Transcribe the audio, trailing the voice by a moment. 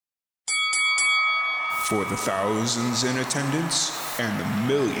For the thousands in attendance and the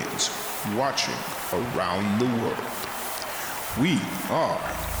millions watching around the world, we are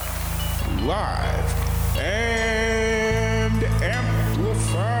live and amplified.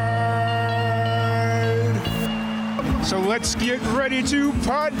 So let's get ready to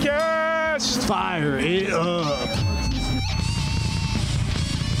podcast. Fire it up.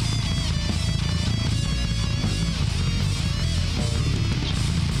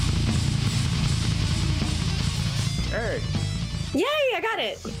 Hey. Yay, I got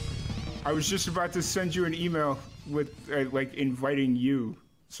it. I was just about to send you an email with inviting you.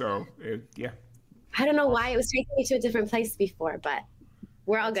 So, yeah. I don't know why it was taking me to a different place before, but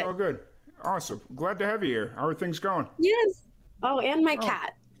we're all good. It's all good. Awesome. Glad to have you here. How are things going? Yes. Oh, and my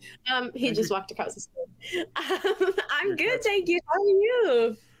cat. He just walked across the street. I'm good, thank you. How are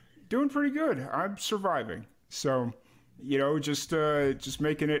you? Doing pretty good. I'm surviving. So, just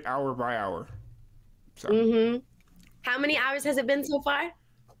making it hour by hour. So. How many hours has it been so far?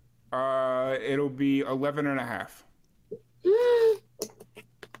 It'll be 11 and a half.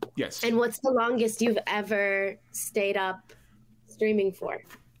 Yes. And what's the longest you've ever stayed up streaming for?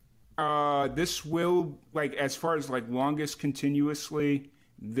 This will, as far as longest continuously,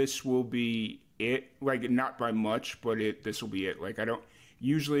 this will be it. Not by much, but this will be it. I don't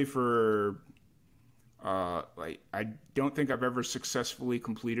usually I don't think I've ever successfully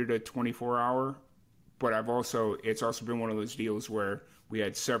completed a 24-hour. But it's also been one of those deals where we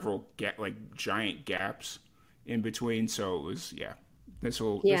had several giant gaps in between. So it was, this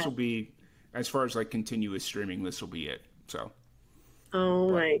will be, as far as continuous streaming, this will be it. So.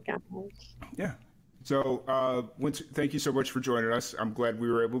 My gosh. Yeah. So thank you so much for joining us. I'm glad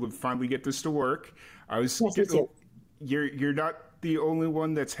we were able to finally get this to work. You're not the only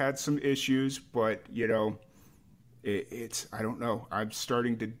one that's had some issues, but it's I don't know. I'm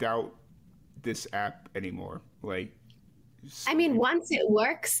starting to doubt this app anymore. Once it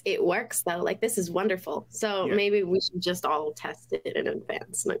works though. This is wonderful. So maybe we should just all test it in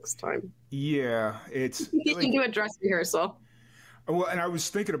advance next time. Yeah, it's you can do a dress rehearsal. Well, and I was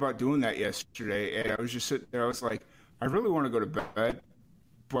thinking about doing that yesterday, and I was just sitting there. I was like, I really want to go to bed,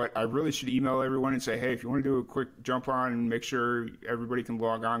 but I really should email everyone and say, hey, if you want to do a quick jump on and make sure everybody can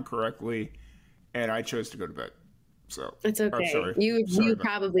log on correctly, and I chose to go to bed. So it's okay. You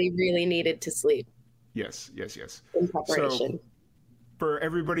probably really needed to sleep. Yes. In preparation. So, for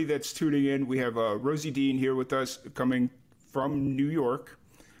everybody that's tuning in, we have Rosie Dean here with us, coming from New York.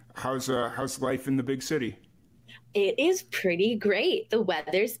 How's life in the big city? It is pretty great. The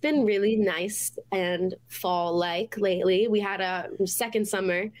weather's been really nice and fall-like lately. We had a second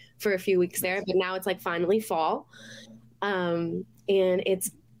summer for a few weeks there, but now it's finally fall, and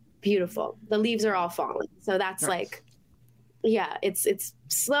it's beautiful. The leaves are all falling, so that's nice. It's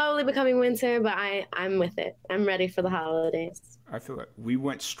slowly becoming winter, but I'm with it. I'm ready for the holidays. I feel like we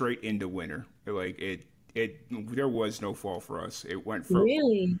went straight into winter. There was no fall for us. It went from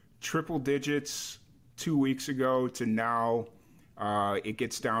triple digits 2 weeks ago to now. It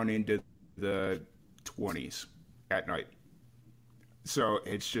gets down into the 20s at night. So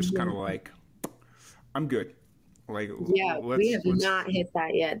it's just kind of I'm good. We have not hit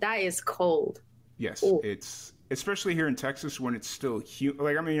that yet. That is cold. Yes, it's especially here in Texas when it's still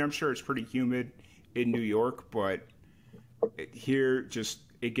humid. I'm sure it's pretty humid in New York, but here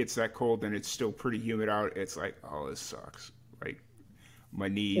it gets that cold and it's still pretty humid out. It's oh, this sucks. My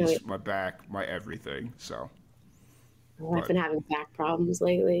knees, my back, my everything. So I've been having back problems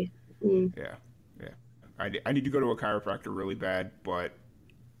lately. Yeah. I need to go to a chiropractor really bad, but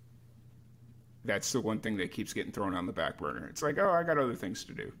that's the one thing that keeps getting thrown on the back burner. It's I got other things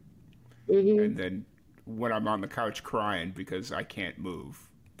to do. And then when I'm on the couch crying because I can't move,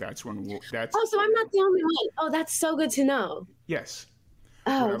 that's when so I'm not the only one. Oh, that's so good to know. Yes.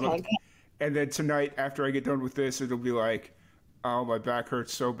 Oh, okay. And then tonight, after I get done with this, it'll be oh, my back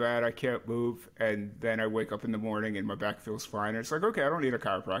hurts so bad I can't move. And then I wake up in the morning and my back feels fine. And it's okay, I don't need a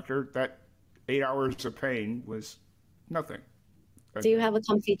chiropractor. That 8 hours of pain was nothing. Do you have a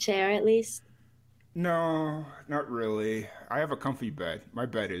comfy chair at least? No, not really. I have a comfy bed. My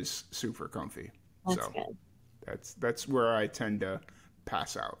bed is super comfy. That's good. That's where I tend to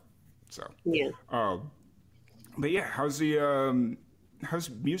pass out. So yeah. But yeah, how's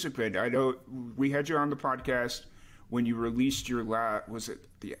music been? I know we had you on the podcast when you released your was it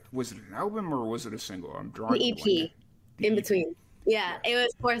an album or was it a single? I'm drawing the EP in between. Yeah, it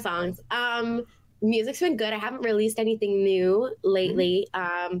was 4 songs. Music's been good. I haven't released anything new lately,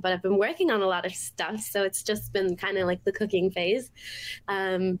 but I've been working on a lot of stuff, so it's just been kind of the cooking phase.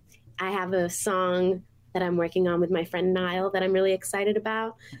 I have a song that I'm working on with my friend Niall that I'm really excited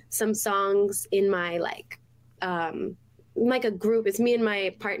about. Some songs in my like a group. It's me and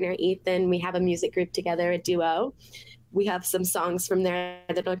my partner Ethan. We have a music group together, a duo. We have some songs from there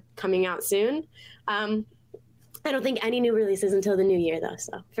that are coming out soon. I don't think any new releases until the new year though.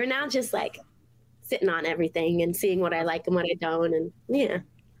 So for now, just like sitting on everything and seeing what I like and what I don't. And yeah.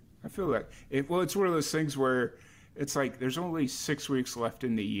 I feel like it's one of those things where it's like there's only 6 weeks left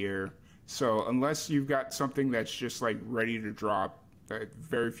in the year. So unless you've got something that's just like ready to drop,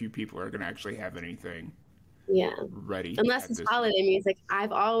 very few people are going to actually have anything ready. Unless it's holiday music.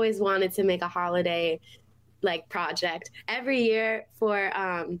 I've always wanted to make a holiday like project every year for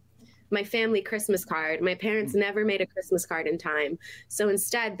my family Christmas card. My parents never made a Christmas card in time. So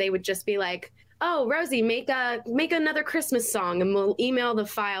instead they would just be like, oh, Rosie, make another Christmas song, and we'll email the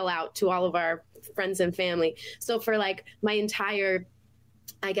file out to all of our friends and family. So for like my entire,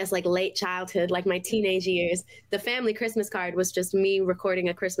 I guess like late childhood, like my teenage years, the family Christmas card was just me recording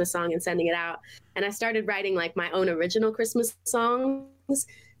a Christmas song and sending it out. And I started writing like my own original Christmas songs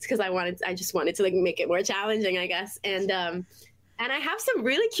because I just wanted to like make it more challenging, I guess. And I have some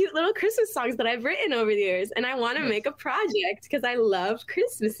really cute little Christmas songs that I've written over the years, and I want to make a project because I love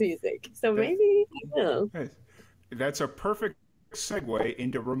Christmas music. So maybe I will. That's a perfect segue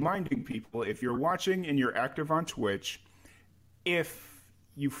into reminding people, if you're watching and you're active on Twitch, if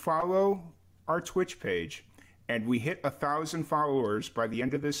you follow our Twitch page and we hit 1,000 followers by the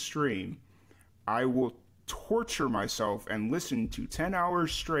end of this stream, I will torture myself and listen to 10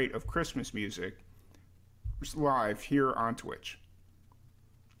 hours straight of Christmas music live here on Twitch.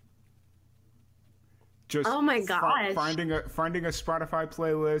 Just oh my gosh. Finding a Spotify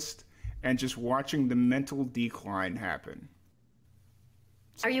playlist and just watching the mental decline happen.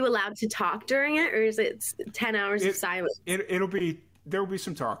 Are you allowed to talk during it, or is it 10 hours of silence? There'll be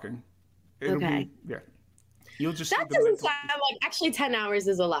some talking. Okay. You'll just that doesn't sound like actually 10 hours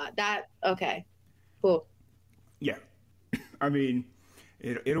is a lot. Okay. Cool. Yeah. I mean,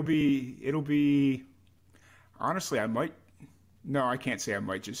 it'll be honestly, I can't say I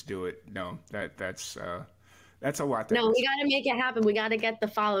might just do it. No, that's a lot. No, we got to make it happen. We got to get the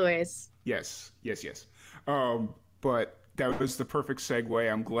followers. Yes. But that was the perfect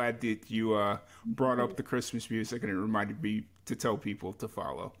segue. I'm glad that you brought up the Christmas music, and it reminded me to tell people to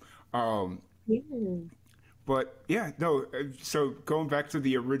follow. But yeah, no. So going back to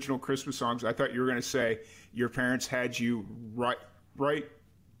the original Christmas songs, I thought you were going to say your parents had you write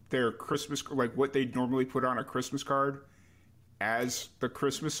their Christmas, like what they normally put on a Christmas card, as the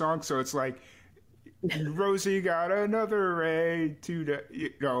Christmas song. So it's like, Rosie got another ray today,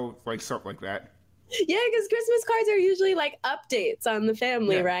 like something like that. Yeah, because Christmas cards are usually like updates on the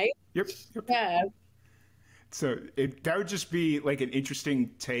family, right? Yep. Yeah. So that would just be like an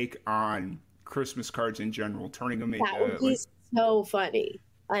interesting take on Christmas cards in general, turning them into. That would be so funny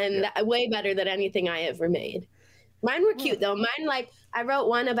and way better than anything I ever made. Mine were cute though. Mine, like, I wrote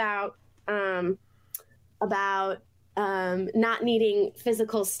one about not needing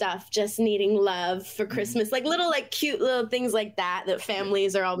physical stuff, just needing love for Christmas, like little, like cute little things like that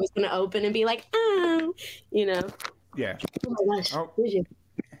families are always going to open and be like, Yeah. Oh my gosh, Juju.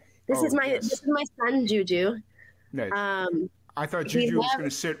 This is my son, Juju. Nice. I thought Juju was going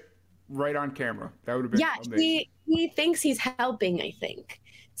to sit right on camera. That would have been amazing. He thinks he's helping, I think.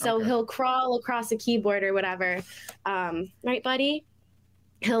 So he'll crawl across a keyboard or whatever. Right, buddy?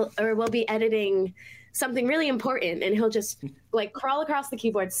 We'll be editing something really important, and he'll just like crawl across the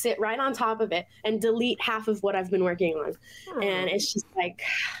keyboard, sit right on top of it, and delete half of what I've been working on. And it's just like,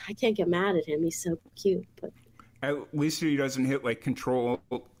 I can't get mad at him. He's so cute. But at least he doesn't hit like Control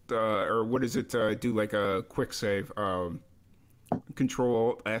or what is it? Do like a quick save,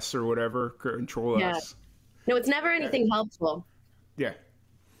 Control S or whatever. Control S. No, it's never anything helpful. Yeah.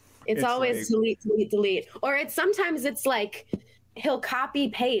 It's always like, delete. Or sometimes it's like he'll copy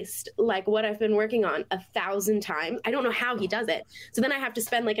paste like what I've been working on 1,000 times. I don't know how he does it. So then I have to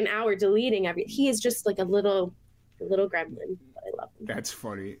spend like an hour deleting he is just like a little gremlin. But I love him. That's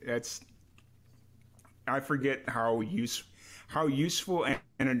funny. I forget how useful and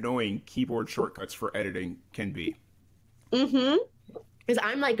annoying keyboard shortcuts for editing can be. Because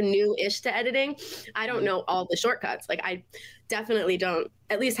I'm like new-ish to editing. I don't know all the shortcuts. Like I definitely don't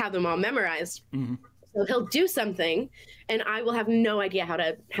at least have them all memorized. So he'll do something and I will have no idea how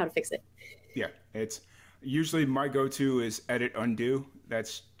to fix it. Yeah. It's usually my go-to is edit undo.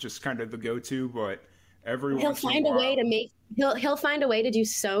 That's just kind of the go-to, but he'll find a way to do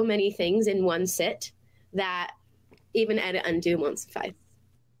so many things in one sit that even edit undo won't suffice.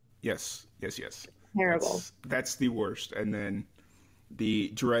 Yes. Terrible. That's the worst. And then the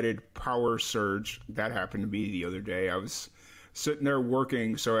dreaded power surge. That happened to me the other day. I was sitting there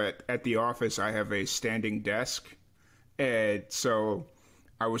working. So at the office, I have a standing desk. And so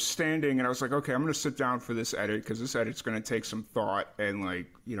I was standing and I was like, okay, I'm going to sit down for this edit because this edit's going to take some thought and like,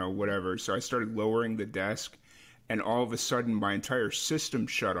 whatever. So I started lowering the desk and all of a sudden my entire system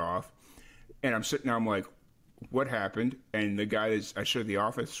shut off. And I'm sitting there, I'm like, what happened? And the guy that I shared the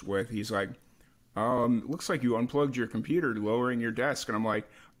office with, he's like, looks like you unplugged your computer lowering your desk. And I'm like,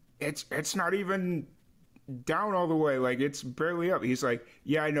 it's not even down all the way. Like, it's barely up. He's like,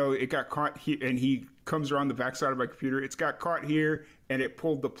 yeah, I know, it got caught here. And he comes around the backside of my computer. It's got caught here and it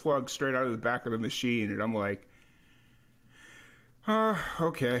pulled the plug straight out of the back of the machine. And I'm like,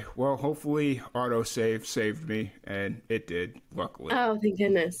 okay, well, hopefully autosave saved me. And it did, luckily. Oh, thank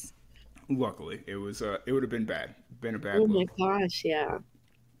goodness. Luckily. It was, it would have been bad. Been a bad Oh look. my gosh, yeah.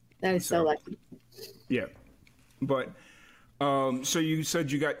 That is so lucky. Yeah. But, so you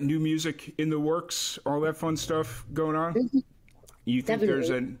said you got new music in the works, all that fun stuff going on? Mm-hmm. You think there's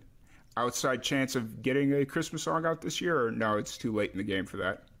an outside chance of getting a Christmas song out this year, or no, it's too late in the game for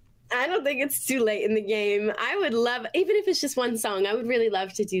that? I don't think it's too late in the game. I would love, even if it's just one song, I would really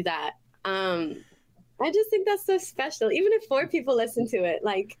love to do that. I just think that's so special. Even if 4 people listen to it,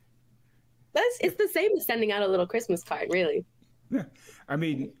 like, it's the same as sending out a little Christmas card, really. Yeah. I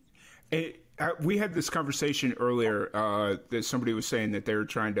mean, we had this conversation earlier that somebody was saying that they were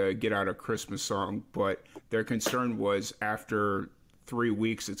trying to get out a Christmas song, but their concern was after 3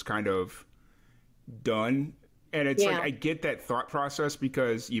 weeks, it's kind of done. And it's like, I get that thought process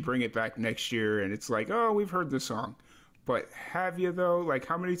because you bring it back next year and it's like, oh, we've heard the song. But have you, though? Like,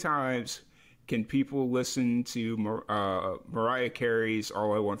 how many times can people listen to Mariah Carey's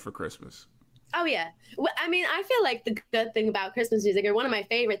All I Want for Christmas? Oh, yeah. Well, I mean, I feel like the good thing about Christmas music, or one of my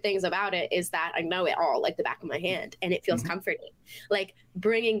favorite things about it, is that I know it all like the back of my hand, and it feels comforting. Like,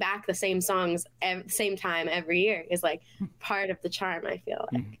 bringing back the same songs same time every year is like part of the charm, I feel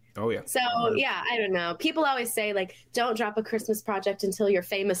like. Oh, yeah. So, yeah, I don't know. People always say, like, don't drop a Christmas project until you're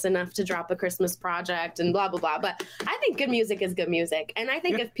famous enough to drop a Christmas project and blah, blah, blah. But I think good music is good music. And I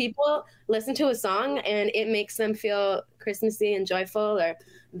think if people listen to a song and it makes them feel Christmassy and joyful, or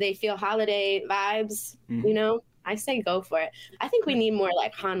they feel holiday vibes, I say go for it. I think we need more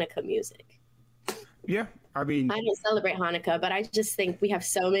like Hanukkah music. Yeah, I mean, I don't celebrate Hanukkah, but I just think we have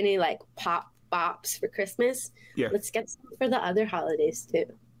so many like pop bops for Christmas. Yeah. Let's get some for the other holidays too.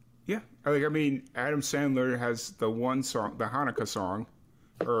 Yeah, I mean, Adam Sandler has the one song, the Hanukkah song,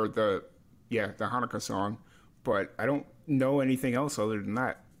 or the Hanukkah song, but I don't know anything else other than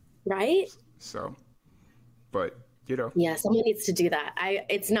that. Right? So, but yeah, someone needs to do that.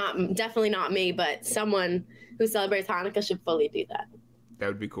 It's definitely not me, but someone who celebrates Hanukkah should fully do that. That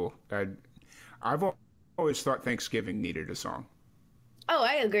would be cool. I've always thought Thanksgiving needed a song. Oh,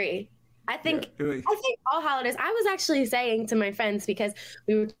 I agree. I think all holidays. I was actually saying to my friends, because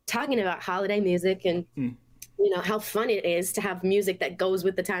we were talking about holiday music and how fun it is to have music that goes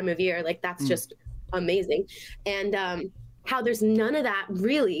with the time of year. Like, that's just amazing. And how there's none of that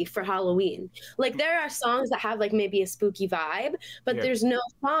really for Halloween. Like, there are songs that have like maybe a spooky vibe, but there's no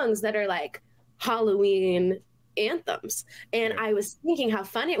songs that are like Halloween anthems. And I was thinking how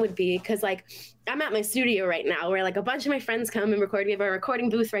fun it would be, because like I'm at my studio right now where like a bunch of my friends come and record. We have a recording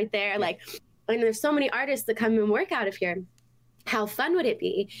booth right there. Like, and there's so many artists that come and work out of here. How fun would it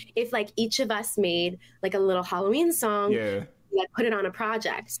be if like each of us made like a little Halloween song, like put it on a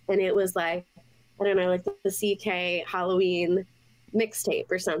project, and it was like, I don't know, like the CK Halloween mixtape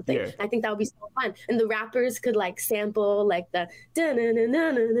or something. Yeah. I think that would be so fun. And the rappers could like sample like the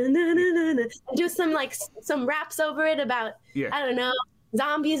and do some raps over it about, I don't know,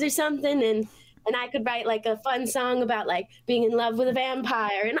 zombies or something. And I could write like a fun song about like being in love with a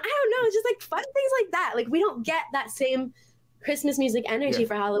vampire. And I don't know, it's just like fun things like that. Like, we don't get that same Christmas music energy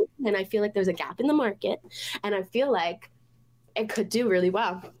for Halloween. And I feel like there's a gap in the market. And I feel like it could do really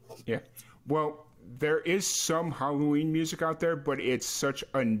well. Yeah. Well, there is some Halloween music out there, but it's such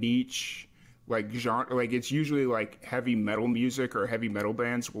a niche like genre. Like, it's usually like heavy metal music, or heavy metal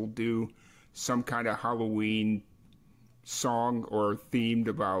bands will do some kind of Halloween song or themed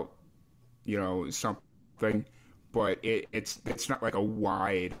about, something, but it's not like a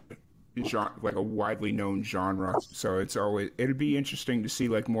wide genre, like a widely known genre. So it'd be interesting to see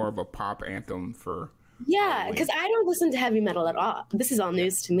like more of a pop anthem for. Yeah, because I don't listen to heavy metal at all. This is all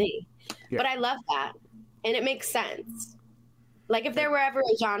news to me. Yeah. But I love that. And it makes sense. Like, if there were ever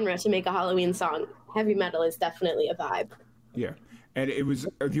a genre to make a Halloween song, heavy metal is definitely a vibe. Yeah. And it was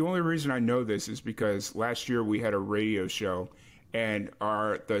the only reason I know this is because last year we had a radio show, and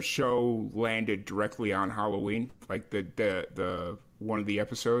the show landed directly on Halloween. Like, the one of the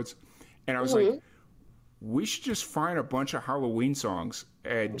episodes, and I was like, we should just find a bunch of Halloween songs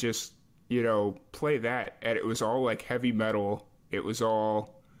and just, play that. And it was all like heavy metal. It was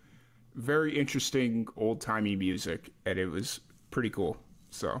all very interesting old-timey music, and it was pretty cool.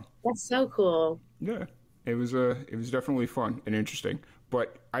 So that's so cool. Yeah, it was definitely fun and interesting.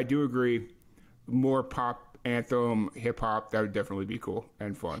 But I do agree, more pop anthem, hip hop, that would definitely be cool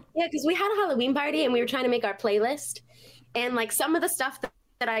and fun. Yeah, because we had a Halloween party and we were trying to make our playlist, and like some of the stuff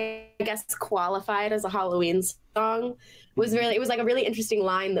that I guess qualified as a Halloween song was it was like a really interesting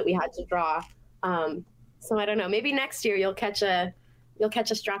line that we had to draw. So I don't know, maybe next year you'll catch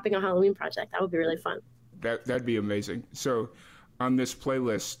us dropping a Halloween project. That would be really fun. That'd be amazing. So on this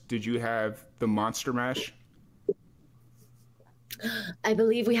playlist, did you have the Monster Mash? I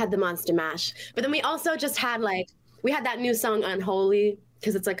believe we had the Monster Mash, but then we also just had we had that new song Unholy,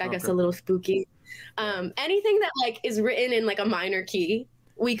 because it's like I guess a little spooky. Anything that like is written in like a minor key,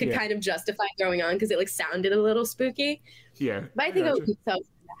 we could kind of justify throwing on because it like sounded a little spooky. Yeah, but I think it would be so to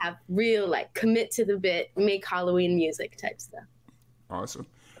have real like commit to the bit, make Halloween music type stuff. Awesome.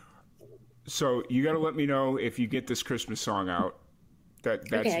 So you got to let me know if you get this Christmas song out.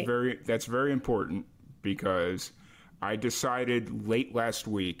 That's very important, because I decided late last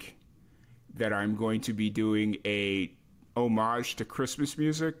week that I'm going to be doing a homage to Christmas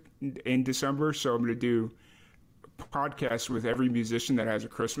music in December. So I'm going to do a podcast with every musician that has a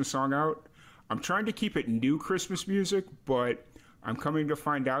Christmas song out. I'm trying to keep it new Christmas music, but I'm coming to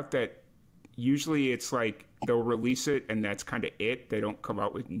find out that usually it's like they'll release it and that's kind of it. They don't come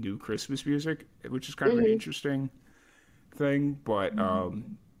out with new Christmas music, which is kind of an interesting thing. But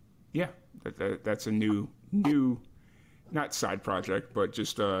yeah, that's a new not side project, but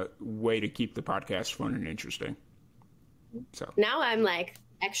just a way to keep the podcast fun and interesting. So now I'm like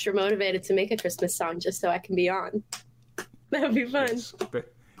extra motivated to make a Christmas song just so I can be on. That would be fun. Yes,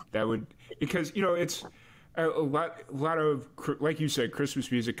 that would, because it's a lot of, like you said,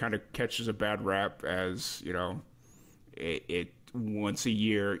 Christmas music kind of catches a bad rap as it once a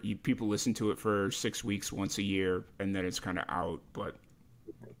year. People listen to it for 6 weeks once a year, and then it's kind of out. But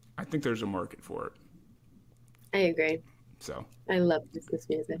I think there's a market for it. I agree. So I love Christmas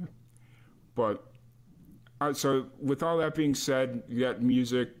music. But so with all that being said, you got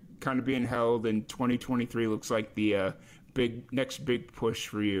music kind of being held, and 2023 looks like the next big push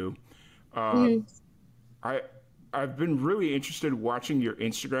for you. I've been really interested watching your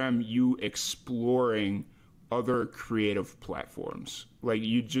Instagram, you exploring other creative platforms. Like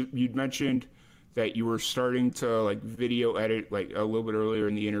you'd mentioned that you were starting to like video edit like a little bit earlier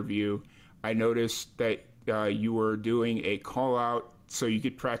in the interview. I noticed that you were doing a call out so you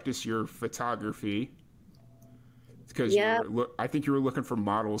could practice your photography, because I think you were looking for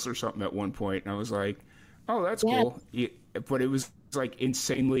models or something at one point, and I was like, oh, that's cool. Yeah, but it was like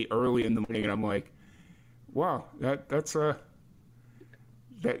insanely early in the morning, and I'm like, wow, that's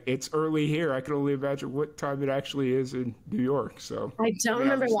that it's early here. I can only imagine what time it actually is in New York. So I don't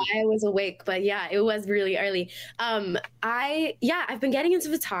remember why I was awake, but yeah, it was really early. I've been getting into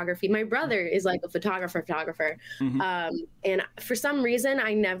photography. My brother is like a photographer. And for some reason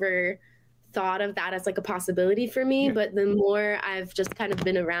I never thought of that as like a possibility for me. But the more I've just kind of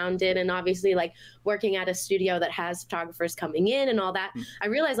been around it, and obviously like working at a studio that has photographers coming in and all that, I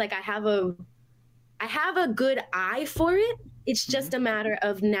realized like I have a good eye for it. It's just a matter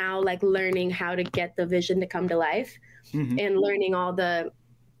of now like learning how to get the vision to come to life and learning all the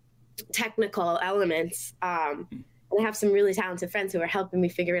technical elements. And I have some really talented friends who are helping me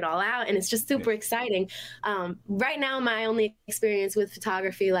figure it all out. And it's just super exciting. Right now, my only experience with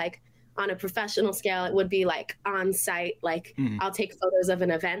photography, like on a professional scale, it would be like on site. Like I'll take photos of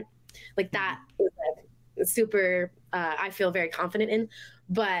an event. Like that is like super, I feel very confident in.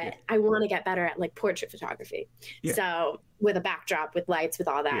 But I want to get better at like portrait photography. So with a backdrop, with lights, with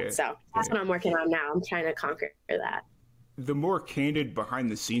all that. So that's what I'm working on now. I'm trying to conquer that. The more candid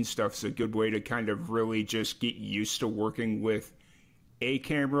behind the scenes stuff is a good way to kind of really just get used to working with a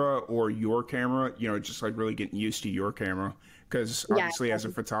camera or your camera, just like really getting used to your camera. Because obviously as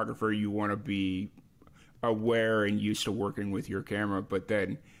a photographer, you want to be aware and used to working with your camera. But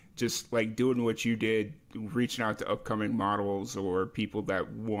then just like doing what you did, reaching out to upcoming models or people that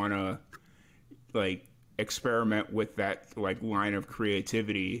want to like experiment with that like line of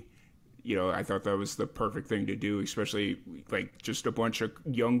creativity, I thought that was the perfect thing to do, especially like just a bunch of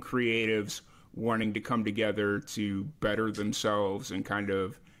young creatives wanting to come together to better themselves and kind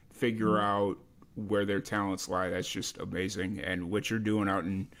of figure out where their talents lie. That's just amazing. And what you're doing out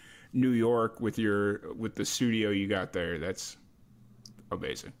in New York with the studio you got there, that's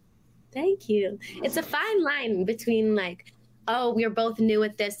amazing. Thank you. It's a fine line between like oh, we're both new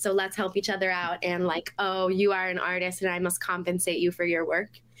at this, so let's help each other out. And like, oh, you are an artist and I must compensate you for your work.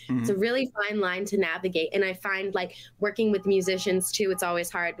 It's a really fine line to navigate. And I find like working with musicians too, it's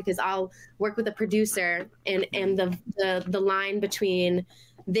always hard because I'll work with a producer and the line between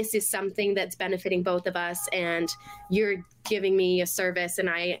this is something that's benefiting both of us and you're giving me a service and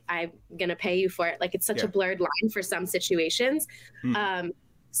I'm going to pay you for it. Like it's such a blurred line for some situations.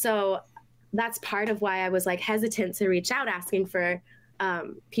 So that's part of why I was like hesitant to reach out asking for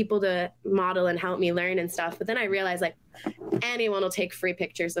people to model and help me learn and stuff. But then I realized like anyone will take free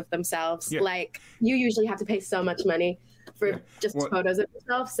pictures of themselves. Yeah. Like you usually have to pay so much money for just photos of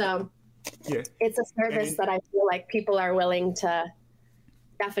yourself. So it's a service that I feel like people are willing to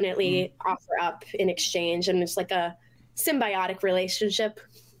definitely offer up in exchange. And it's like a symbiotic relationship.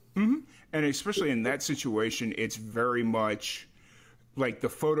 And especially in that situation, it's very much like the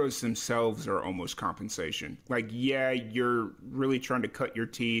photos themselves are almost compensation. Like, yeah, you're really trying to cut your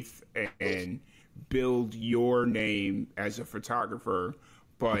teeth and build your name as a photographer.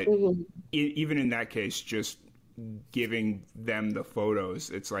 But even in that case, just giving them the photos,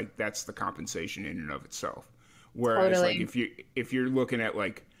 it's like that's the compensation in and of itself. Whereas like if you're looking at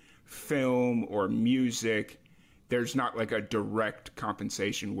like film or music, there's not like a direct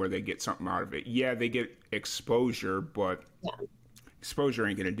compensation where they get something out of it. Yeah, they get exposure, but exposure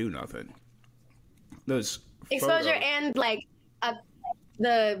ain't gonna do nothing. Those exposure and like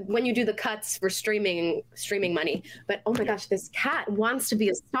when you do the cuts for streaming money. But oh my gosh, this cat wants to be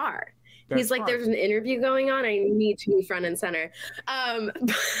a star. He's like, there's an interview going on. I need to be front and center. But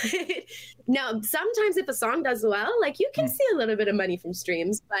no, sometimes if a song does well, like you can see a little bit of money from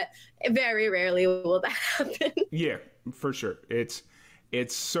streams, but very rarely will that happen. Yeah, for sure. It's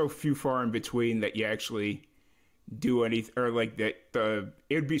so few far in between that you actually do anything, or like that.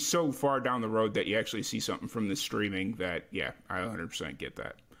 It'd be so far down the road that you actually see something from the streaming that, I 100% get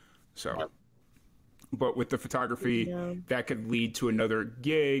that. So. But with the photography, that could lead to another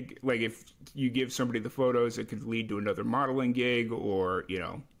gig. Like if you give somebody the photos, it could lead to another modeling gig, or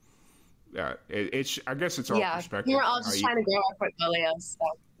it's. I guess it's all perspective. We're all just trying to grow our portfolios. So.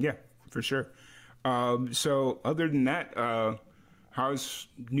 Yeah, for sure. So other than that, how's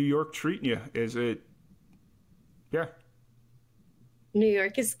New York treating you? Is it? Yeah. New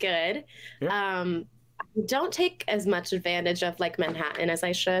York is good. Yeah. Don't take as much advantage of like Manhattan as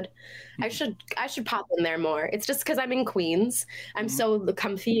I should. I should pop in there more. It's just because I'm in Queens. I'm so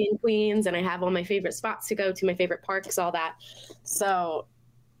comfy in Queens and I have all my favorite spots to go to, my favorite parks, all that. So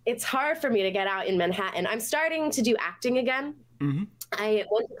it's hard for me to get out in Manhattan. I'm starting to do acting again. I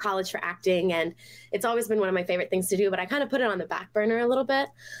went to college for acting and it's always been one of my favorite things to do, but I kind of put it on the back burner a little bit.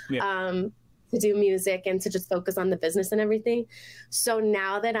 To do music and to just focus on the business and everything. So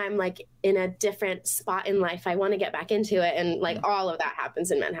now that I'm like in a different spot in life, I want to get back into it. And like all of that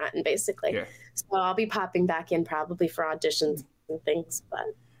happens in Manhattan, basically. Yeah. So I'll be popping back in probably for auditions and things, but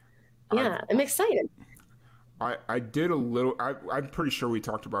I'm excited. I did a little, I'm pretty sure we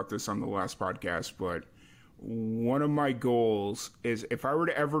talked about this on the last podcast, but one of my goals is if I were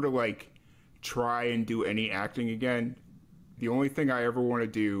to ever to like try and do any acting again, the only thing I ever want to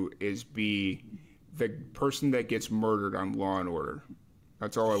do is be the person that gets murdered on Law and Order.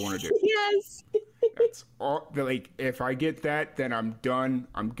 That's all I want to do. Yes. That's all. Like, if I get that, then I'm done.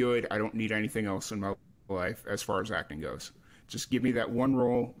 I'm good. I don't need anything else in my life as far as acting goes. Just give me that one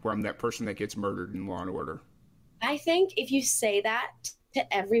role where I'm that person that gets murdered in Law and Order. I think if you say that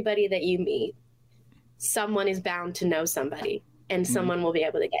to everybody that you meet, someone is bound to know somebody, and someone will be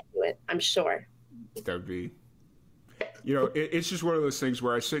able to get you it. I'm sure. That would be. It's just one of those things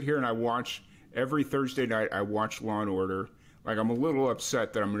where I sit here and I watch every Thursday night. I watch Law and Order. Like I'm a little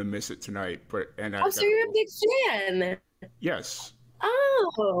upset that I'm going to miss it tonight, so you're a big fan? Yes.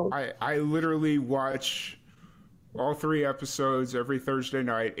 Oh. I literally watch all 3 episodes every Thursday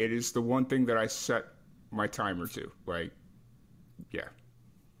night. It is the one thing that I set my timer to. Like, yeah.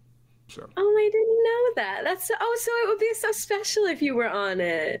 So. Oh, I didn't know that. So it would be so special if you were on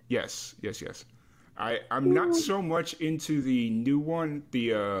it. Yes. I'm not so much into the new one,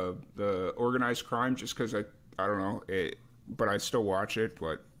 the organized crime, just because I don't know it, but I still watch it.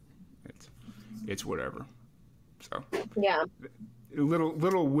 But it's whatever. So yeah, a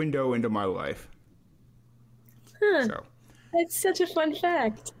little window into my life. Huh. So that's such a fun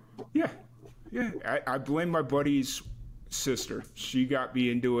fact. Yeah. I blame my buddy's sister. She got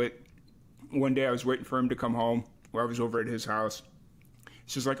me into it. One day I was waiting for him to come home. I was over at his house.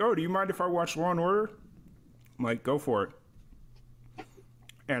 She's like, "Oh, do you mind if I watch Law and Order?" I'm like, "Go for it."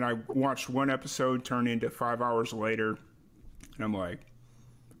 And I watched one episode turn into 5 hours later. And I'm like,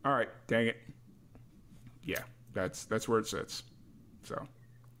 all right, dang it. Yeah. That's where it sits. So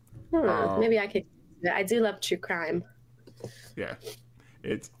maybe I could. I do love true crime. Yeah,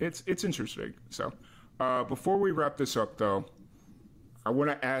 it's interesting. So before we wrap this up, though, I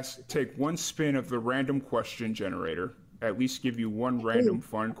want to take one spin of the random question generator. At least give you one random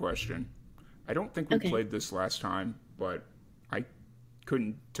fun question. I don't think we played this last time, but I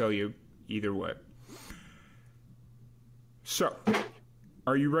couldn't tell you either way. So,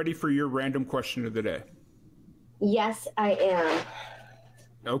 are you ready for your random question of the day? Yes, I am.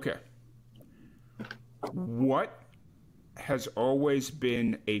 Okay. What has always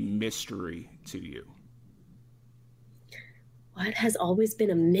been a mystery to you? What has always been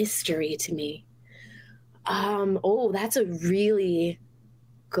a mystery to me? That's a really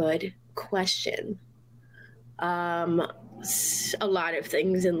good question. A lot of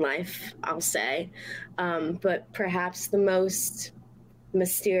things in life, I'll say. But perhaps the most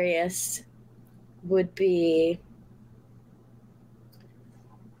mysterious would be...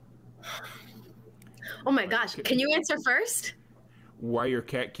 Oh my gosh, can you answer first? Why your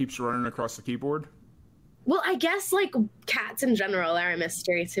cat keeps running across the keyboard? Well, I guess like cats in general are a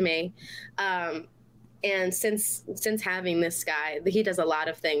mystery to me. And since having this guy, he does a lot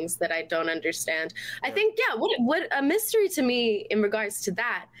of things that I don't understand. I think, what a mystery to me in regards to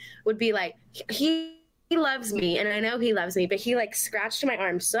that would be like, he loves me, and I know he loves me, but he like scratched my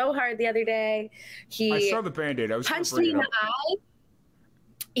arm so hard the other day. I saw the Band-Aid. I was punched me in the eye.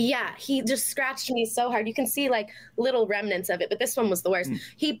 Yeah, he just scratched me so hard. You can see like little remnants of it, but this one was the worst.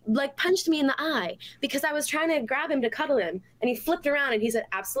 He like punched me in the eye because I was trying to grab him to cuddle him, and he flipped around and he said,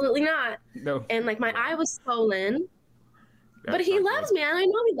 "Absolutely not." No. And like my eye was swollen. But he loves me, and I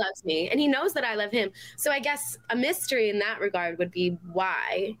know he loves me, and he knows that I love him. So I guess a mystery in that regard would be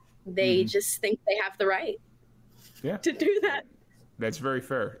why they just think they have the right to do that. That's very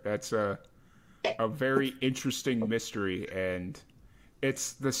fair. That's a very interesting mystery, and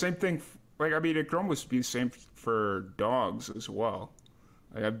it's the same thing. Like, I mean, it could almost be the same for dogs as well.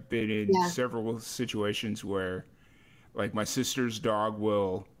 Like, I've been in several situations where, like, my sister's dog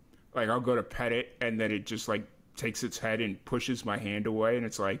will, like, I'll go to pet it, and then it just, like, takes its head and pushes my hand away, and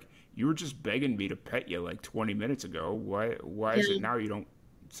it's like, you were just begging me to pet you, like, 20 minutes ago. Why is it now you don't?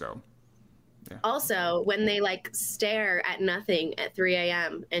 So, yeah. Also, when they, like, stare at nothing at 3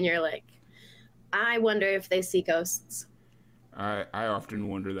 a.m., and you're like, I wonder if they see ghosts. I often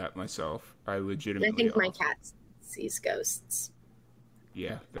wonder that myself. I legitimately. I think my cat sees ghosts.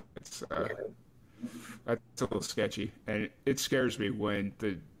 Yeah, that's a little sketchy, and it scares me when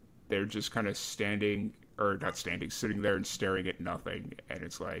they're just kind of sitting there and staring at nothing, and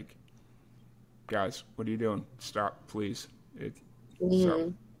it's like, guys, what are you doing? Stop, please.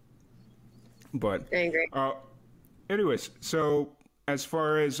 So, but I agree. Anyways, so as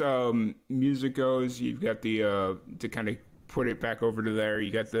far as music goes, you've got the to kind of put it back over to there.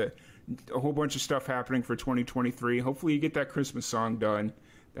 You got a whole bunch of stuff happening for 2023. Hopefully you get that Christmas song done.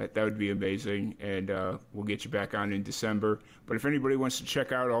 That would be amazing, and we'll get you back on in December. But if anybody wants to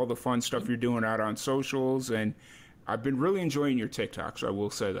check out all the fun stuff you're doing out on socials, and I've been really enjoying your TikToks, I will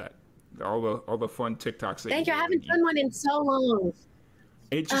say that. All the fun TikToks. Thank you. I haven't done one in so long.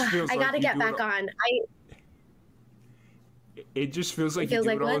 It just feels I like got to get back on. It just feels like you do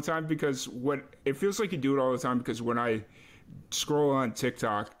it all the time because it feels like you do it all the time because when I scroll on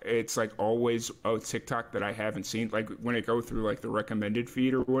TikTok, it's like always a TikTok that I haven't seen. Like when I go through like the recommended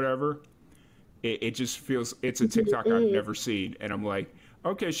feed or whatever, it just feels it's a TikTok I've never seen, and I'm like,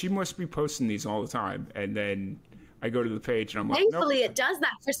 okay, she must be posting these all the time. And then I go to the page and I'm like, thankfully it does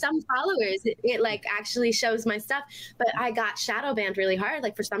that for some followers. It like actually shows my stuff, but I got shadow banned really hard.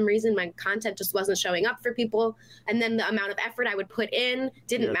 Like for some reason my content just wasn't showing up for people, and then the amount of effort I would put in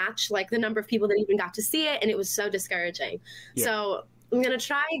didn't match like the number of people that even got to see it, and it was so discouraging. So I'm gonna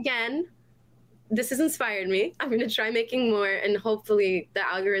try again. This has inspired me. I'm gonna try making more, and hopefully the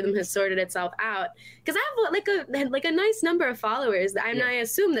algorithm has sorted itself out, because I have like a nice number of followers, and I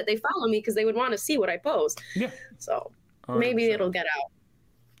assume that they follow me because they would want to see what I post. So 100%. Maybe it'll get out.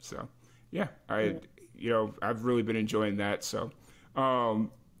 So I've really been enjoying that. So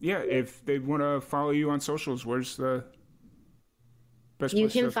if they want to follow you on socials, where's the best place? You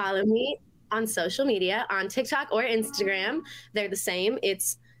can follow me on social media on TikTok or Instagram. They're the same.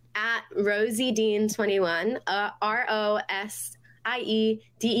 It's at Rosie Dean 21, ROSIEDEAN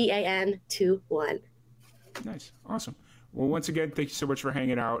 21. Nice. Awesome. Well, once again, thank you so much for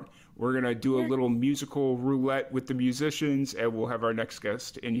hanging out. We're going to do a little musical roulette with the musicians, and we'll have our next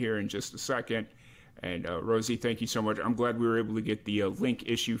guest in here in just a second. And Rosie, thank you so much. I'm glad we were able to get the link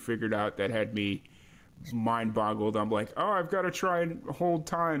issue figured out that had me mind boggled. I'm like, oh, I've got to try and hold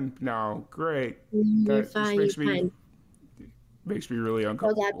time now. Great. You're That fine. just You're fine. makes me really So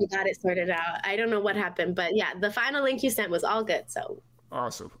uncomfortable. glad we got it sorted out. I don't know what happened, but yeah, the final link you sent was all good. So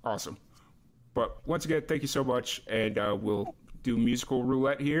Awesome. Awesome. But once again, thank you so much. And we'll do musical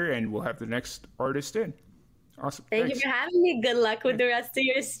roulette here and we'll have the next artist in. Awesome. Thank you for having me. Good luck with the rest of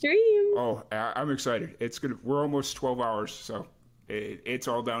your stream. Oh, I'm excited. We're almost 12 hours, so it's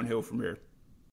all downhill from here.